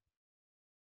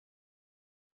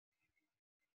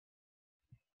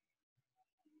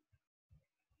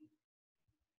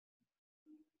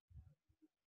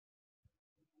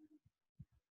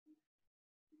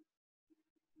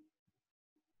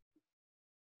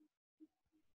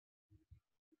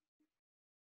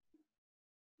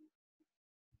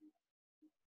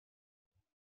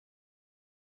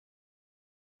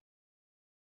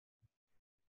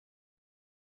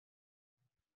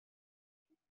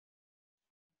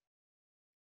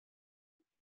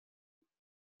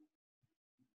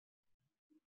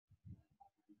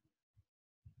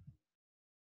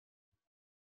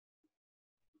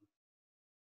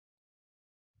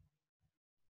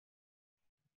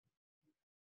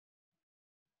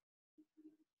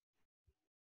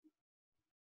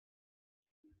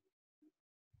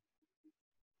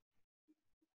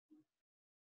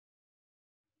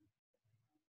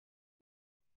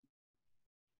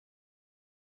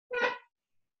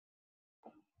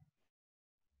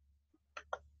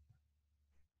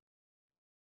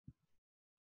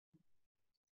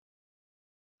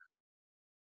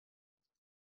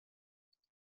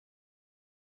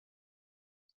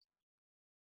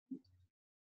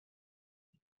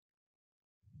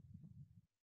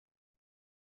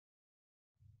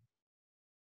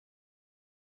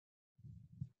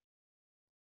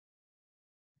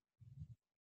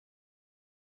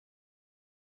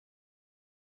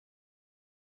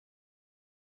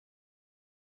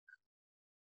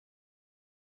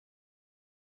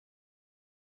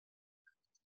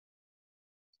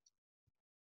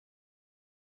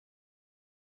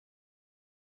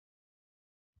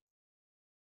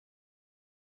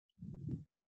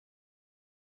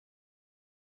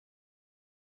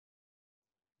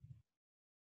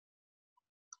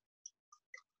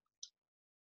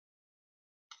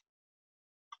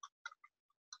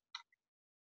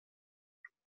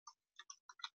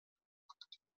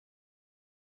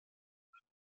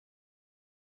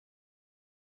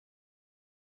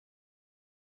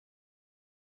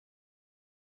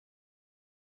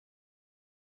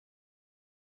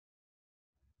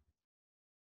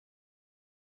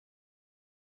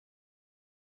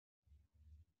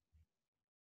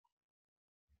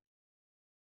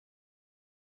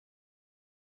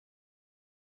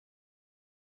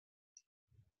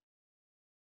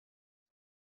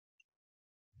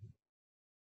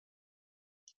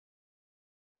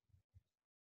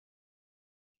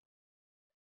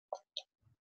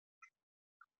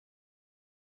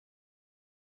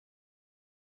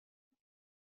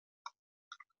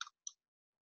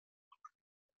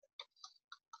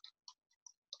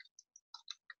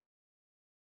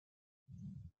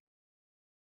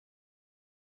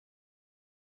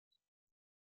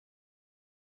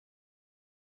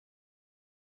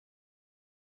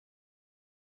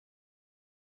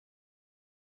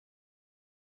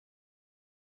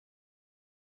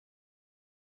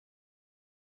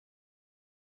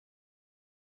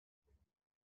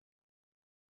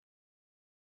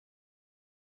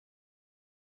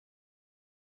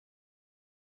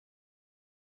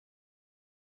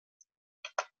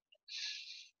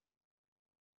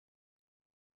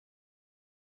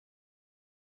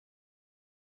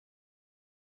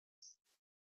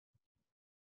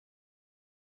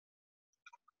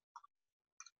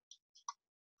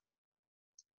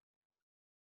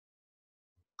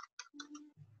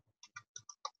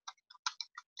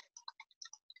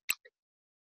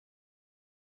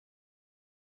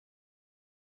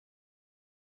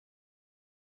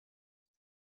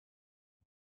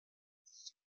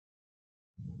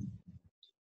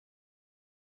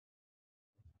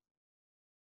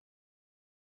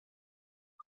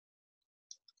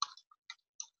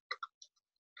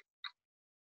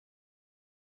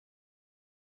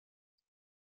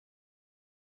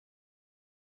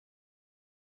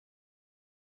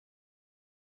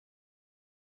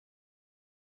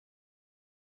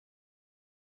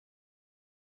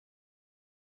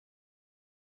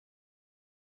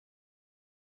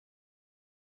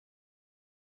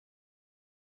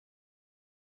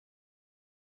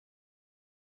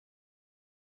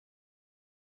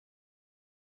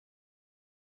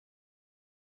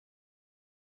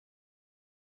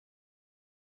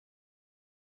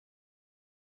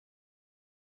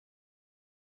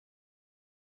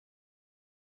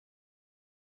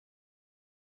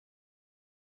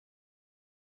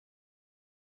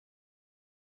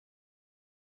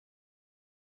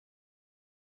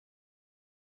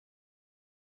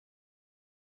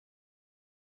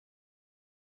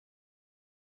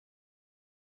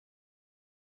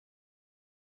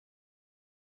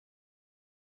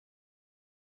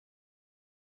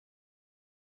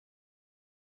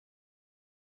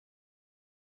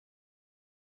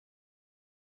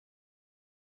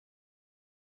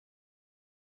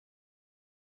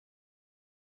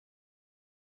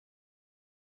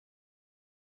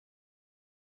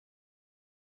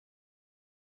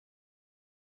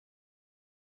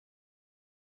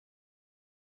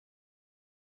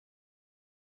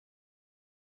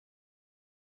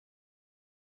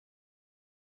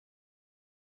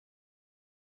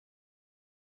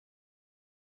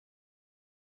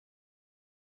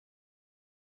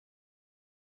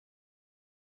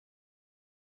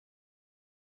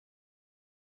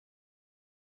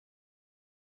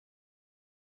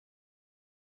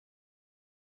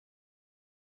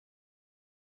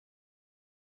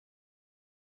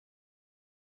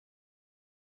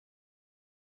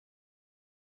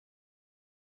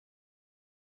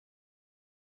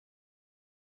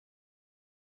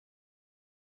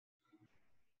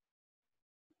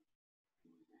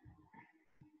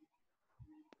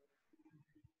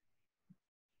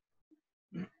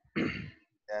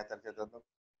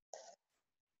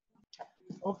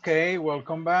 Okay,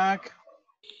 welcome back.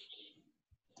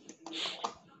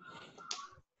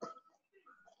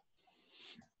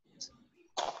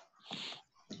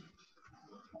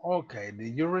 Okay,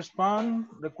 did you respond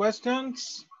the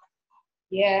questions?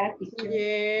 Yeah.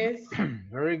 Yes.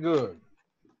 Very good.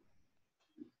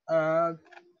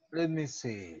 Let me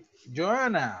see.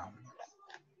 Joanna.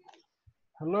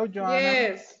 Hello, Joanna.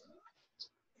 Yes.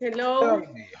 Hello. Tell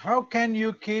me, how can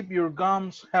you keep your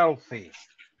gums healthy?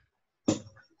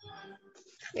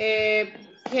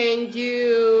 Can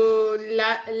you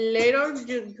later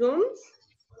your gums?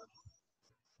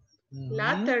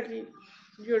 Later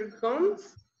your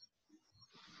gums?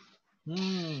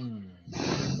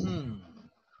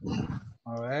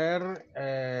 A ver,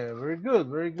 very good,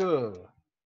 very good.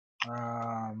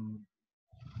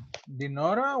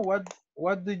 Dinora,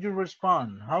 what did you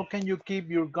respond? How can you keep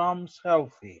your gums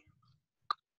healthy?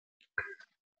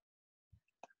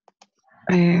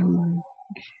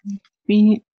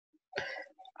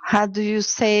 How do you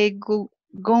say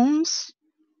gums?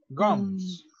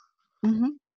 Gums.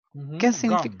 ¿Qué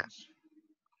significa? Gums.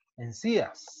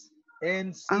 Encías.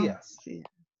 Encías. Sí.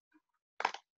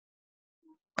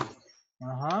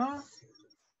 Ajá.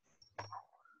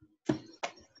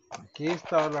 Aquí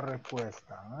está la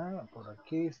respuesta. Por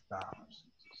aquí está.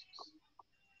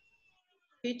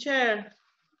 Teacher.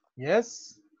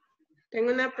 Yes.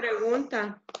 Tengo una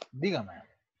pregunta. Dígame.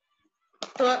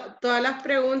 Todas las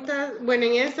preguntas, bueno,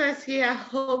 en esa decía,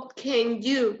 how can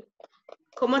you?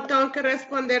 ¿Cómo tengo que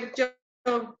responder yo?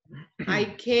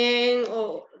 I can,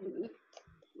 o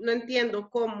no entiendo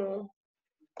cómo.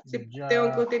 Si Ya,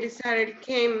 tengo que utilizar el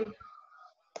can.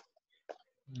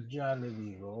 ya le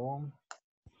digo.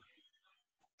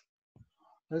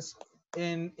 Es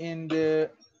in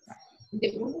the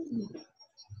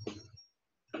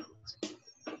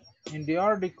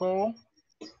article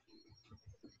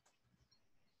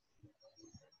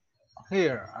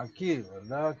here, aquí,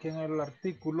 ¿verdad? Aquí en el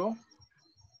artículo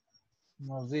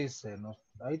nos dice,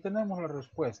 ahí tenemos la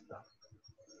respuesta.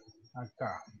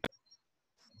 Acá.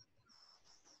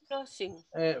 Flossing.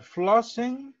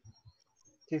 Flossing,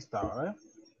 aquí está, ¿eh?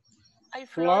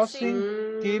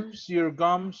 Flossing keeps your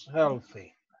gums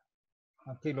healthy.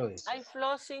 Aquí lo dice. I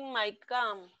flossing my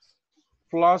gums.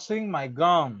 Flossing my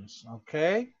gums,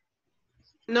 ¿ok?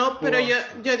 No, pero yo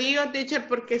digo, teacher,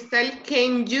 porque está el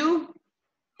can you.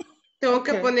 Tengo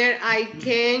que poner I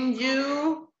can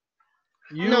you.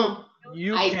 No.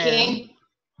 You I can.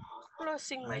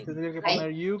 Flossing my Tendría que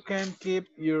poner you can keep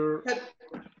your...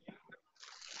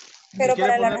 Pero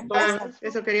quiere para la poner todo, respuesta.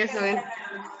 Eso quería saber.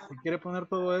 si quiere poner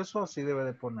todo eso, así debe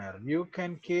de poner. You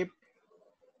can keep...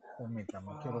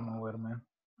 Permítame, quiero moverme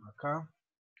acá.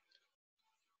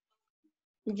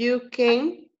 You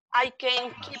can. I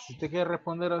can keep. Si te quiere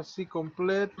responder así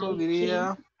completo,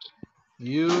 diría...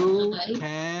 You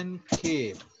can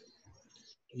keep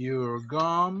your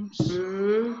gums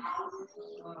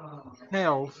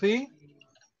healthy,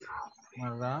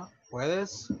 ¿verdad?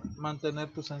 Puedes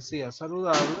mantener tus encías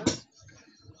saludables,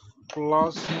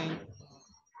 flossing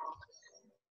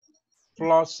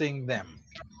them,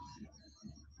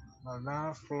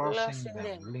 ¿verdad? Flossing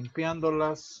them,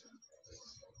 limpiándolas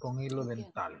con hilo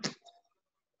dental.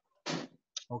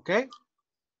 ¿Ok?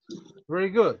 Very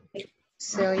good.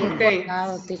 Se oye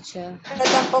cortado, teacher. Pero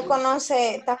tampoco no es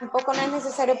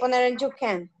necesario poner el you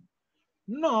can.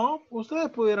 No,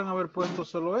 ustedes pudieran haber puesto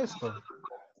solo esto.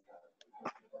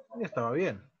 Y estaba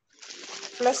bien.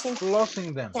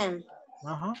 Flossing them. Can.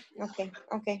 Ajá.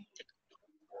 Ok.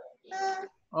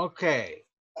 Ok.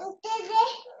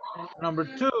 Number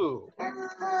 2.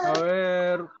 A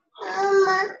ver.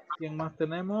 ¿Quién más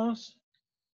tenemos?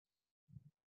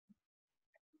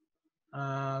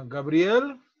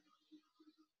 Gabriel.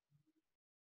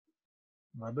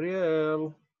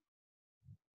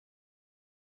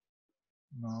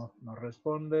 No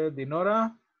responde.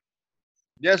 Dinora.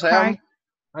 Yes, I am.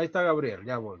 Ahí está Gabriel,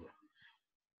 ya vuelve.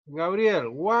 Gabriel,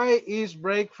 why is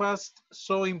breakfast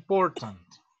so important?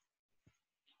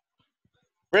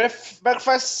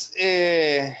 Breakfast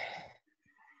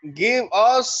give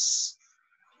us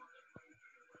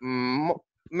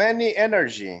many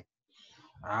energy.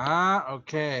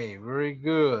 Ok, very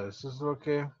good. Eso es lo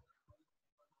que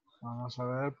vamos a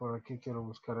ver, por aquí quiero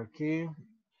buscar aquí.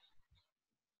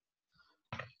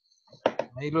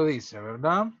 Ahí lo dice,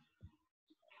 ¿verdad?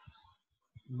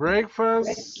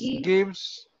 Breakfast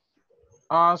gives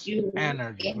us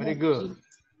energy. Very good.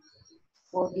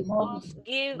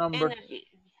 Give energy.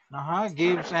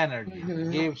 Gives energy.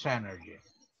 Gives energy.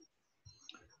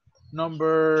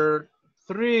 Number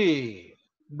 3.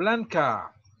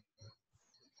 Blanca.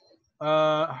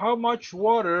 How much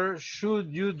water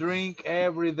should you drink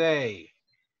every day?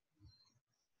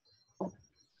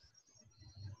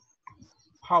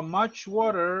 How much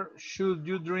water should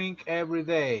you drink every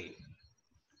day?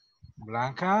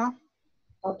 Blanca?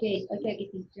 Okay,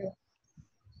 teacher.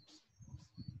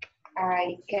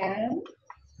 I can.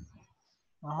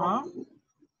 I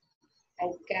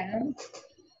can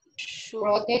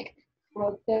protect,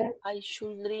 I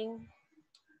should drink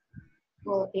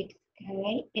protect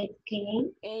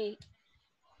skin, a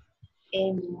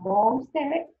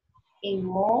moisture,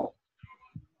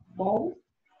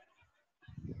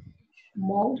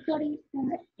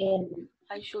 moisturizer, and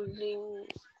I should drink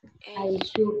I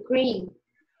should cream.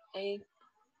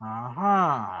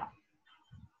 Ajá.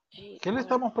 ¿Qué le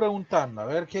estamos preguntando? A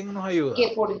ver, ¿quién nos ayuda? ¿Que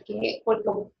por qué?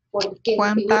 Porque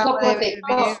 ¿Cuánta uso agua debe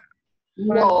protector. beber?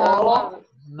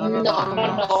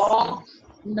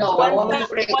 No, me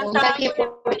pregunta que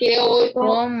por qué hoy.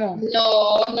 ¿Cómo?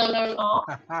 No.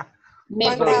 Me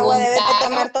 ¿Cuánta agua debes de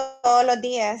preguntaron. tomar todos los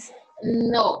días?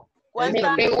 No.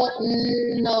 ¿Cuánta?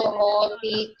 No,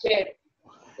 teacher.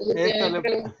 Usted me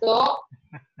preguntó,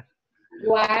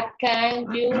 what can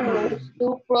you use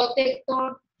to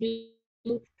protector you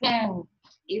can?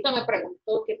 Y eso me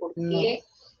preguntó que por qué.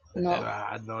 No.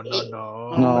 No.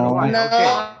 Bueno,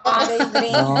 vaya,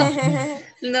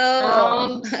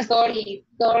 No. Sorry,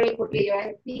 porque yo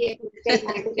así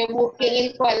que busqué en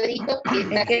el cuadrito.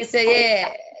 Es que se oye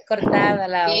cortada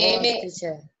la voz,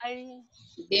 teacher.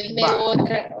 Denme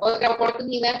otra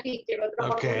oportunidad, teacher, otra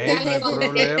Ok, oportunidad. no hay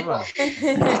problema.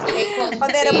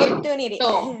 Other opportunity.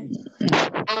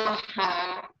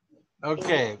 Ajá. Ok.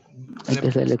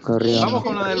 Se le corrió. Vamos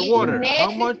con la del water.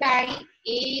 How much?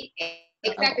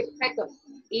 Exacto.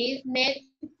 Is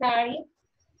necessary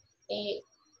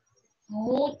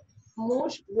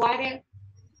much water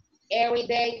every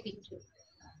day, teacher.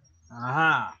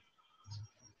 Ajá.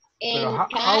 Pero And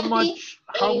how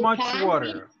much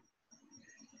water?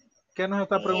 ¿Qué nos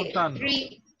está preguntando?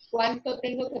 ¿Cuánto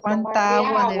tengo que tomar ¿Cuánta de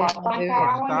agua agua? debemos beber?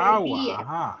 ¿Cuánta agua?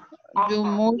 Ajá. You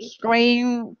must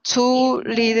drink 2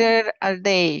 liters a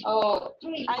day. Oh,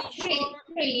 I should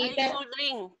drink.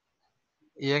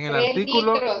 Y en el 3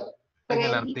 artículo, litros. en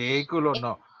el artículo,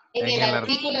 no. En el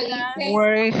artículo dice,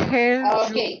 Where help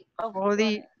okay. your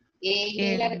body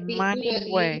En el in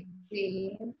many ways.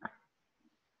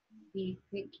 Dice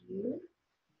que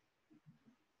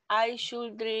I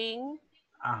should drink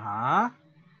Ajá.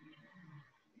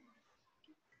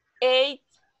 8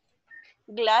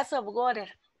 glass of water.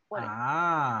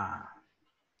 Ah.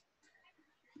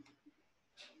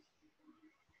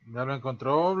 ¿Ya lo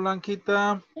encontró,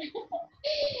 Blanquita?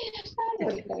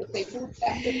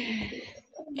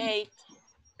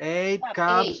 8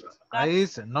 cups. Ahí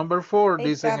dice, number 4,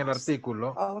 dice en el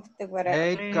artículo. 8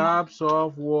 cups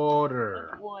of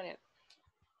water.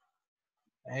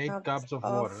 8 cups of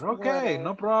water. Okay,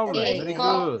 no problem. Very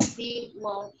good.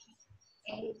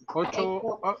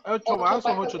 8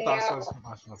 vasos, 8 tazas.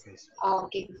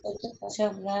 Okay, 8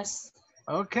 vasos.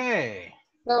 Okay.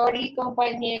 Sorry,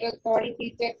 compañero. Sorry,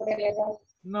 teacher, por el error.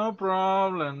 No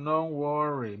problem. Don't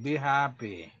worry. Be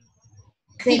happy.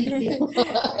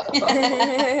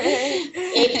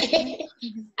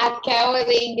 Acabo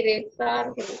de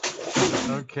ingresar.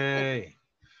 Okay.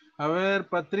 A ver,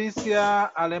 Patricia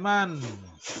Alemán.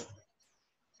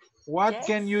 What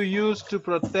can you use to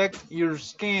protect your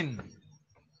skin?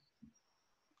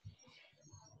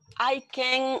 I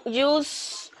can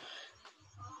use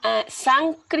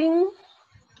sun cream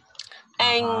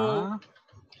and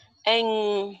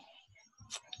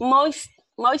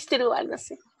moisture, algo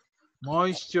así.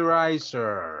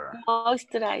 Moisturizer.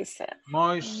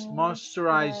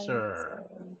 Moisturizer.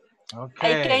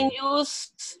 Okay. I can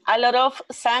use a lot of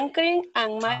sun cream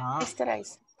and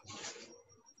moisturizer.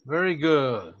 Very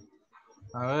good.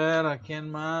 A ver, ¿a quién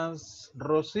más?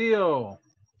 Rocío.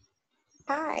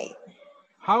 Hi.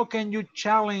 How can you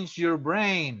challenge your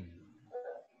brain?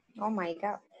 Oh my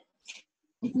God.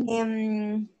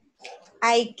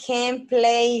 I can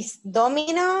place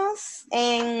dominoes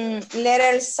and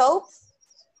little soap.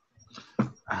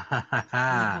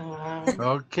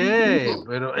 Ok,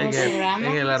 pero en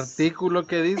el artículo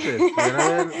que dice,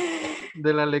 fuera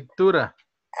de la lectura.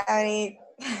 A ver,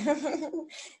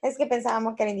 es que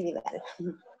pensábamos que era individual,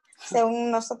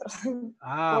 según nosotros.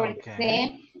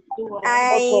 Okay.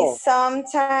 I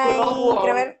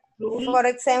sometimes, for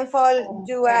example,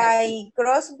 do I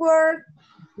crossword,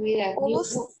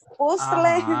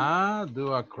 puzzle,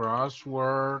 Do a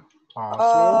crossword puzzle.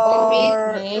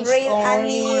 or read a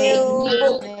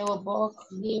new book.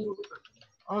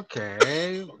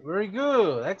 Okay, very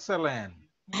good, excellent.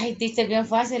 Ay, dice bien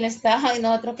fácil estaba y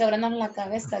nosotros quebrándonos la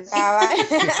cabeza.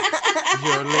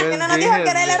 Yo les no nos dijo que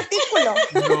era el artículo.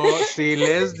 No, sí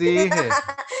les dije.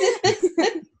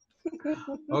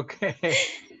 Ok.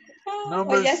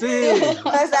 Number 6.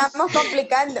 Nos estamos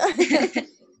complicando.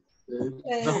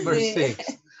 Number 6.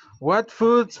 What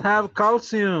foods have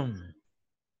calcium?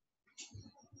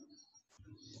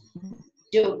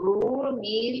 Yogurt,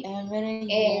 milk,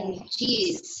 and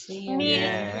cheese.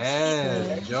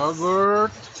 Yes,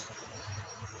 yogurt,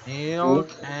 milk,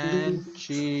 and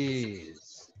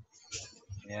cheese.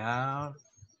 Yeah.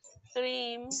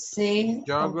 Cream. Sí.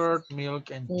 Yogurt,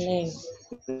 milk, and cheese.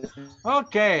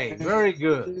 Okay, very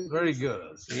good, very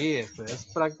good. Sí, esto es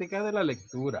práctica de la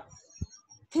lectura.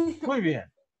 Muy bien.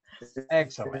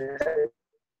 Excellent.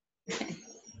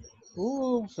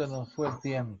 Se nos fue el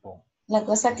tiempo. La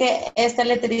cosa que esta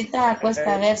letrita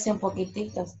cuesta verse un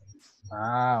poquitito.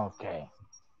 Ah, ok.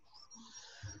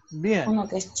 Bien. Uno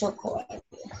que es chocolate.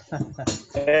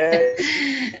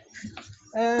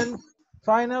 And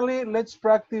finally, let's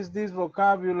practice this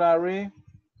vocabulary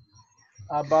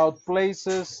about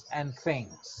places and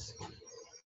things.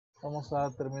 Vamos a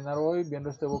terminar hoy viendo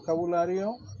este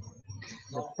vocabulario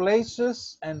de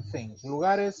places and things,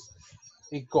 lugares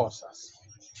y cosas.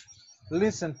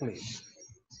 Listen, please.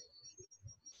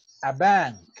 A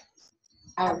bank.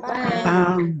 A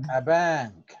bank. A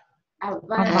bank. A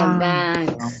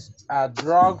bank. A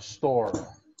drugstore.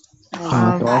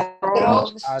 A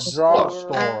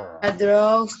drugstore. A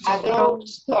drugstore.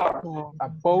 A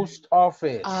post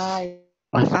office. A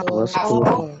post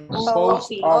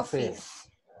office.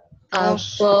 A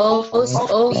post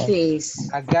office.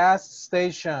 A gas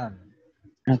station.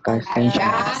 A gas station.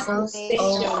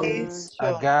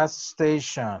 A gas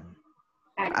station.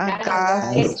 A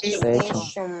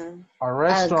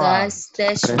restaurant. A gas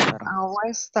station. A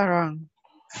restaurant.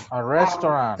 A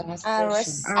restaurant. A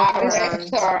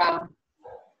restaurant.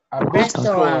 A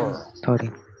bookstore.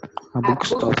 Sorry. A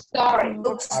bookstore. A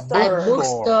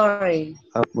bookstore.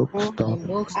 A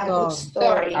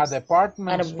bookstore. A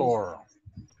department store.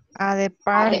 A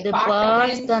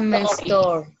Department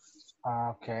store.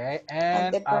 Okay.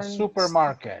 And a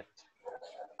supermarket.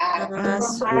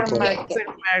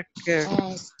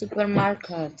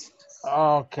 Supermarket.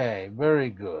 Okay, very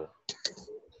good.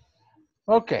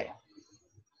 Okay.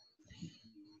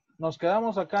 Nos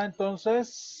quedamos acá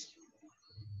entonces.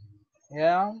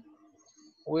 Yeah.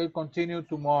 We'll continue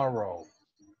tomorrow.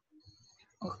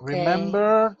 Okay.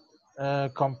 Remember,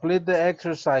 complete the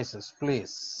exercises,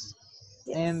 please,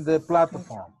 in the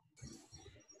platform.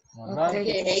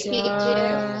 Okay,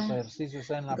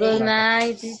 Good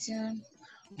night, teacher.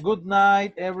 Good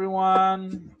night,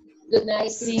 everyone. Good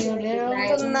night. See you later.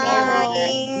 Good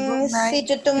night. See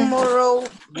you tomorrow.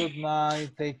 Good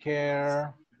night. Take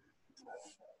care.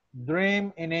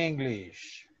 Dream in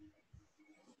English.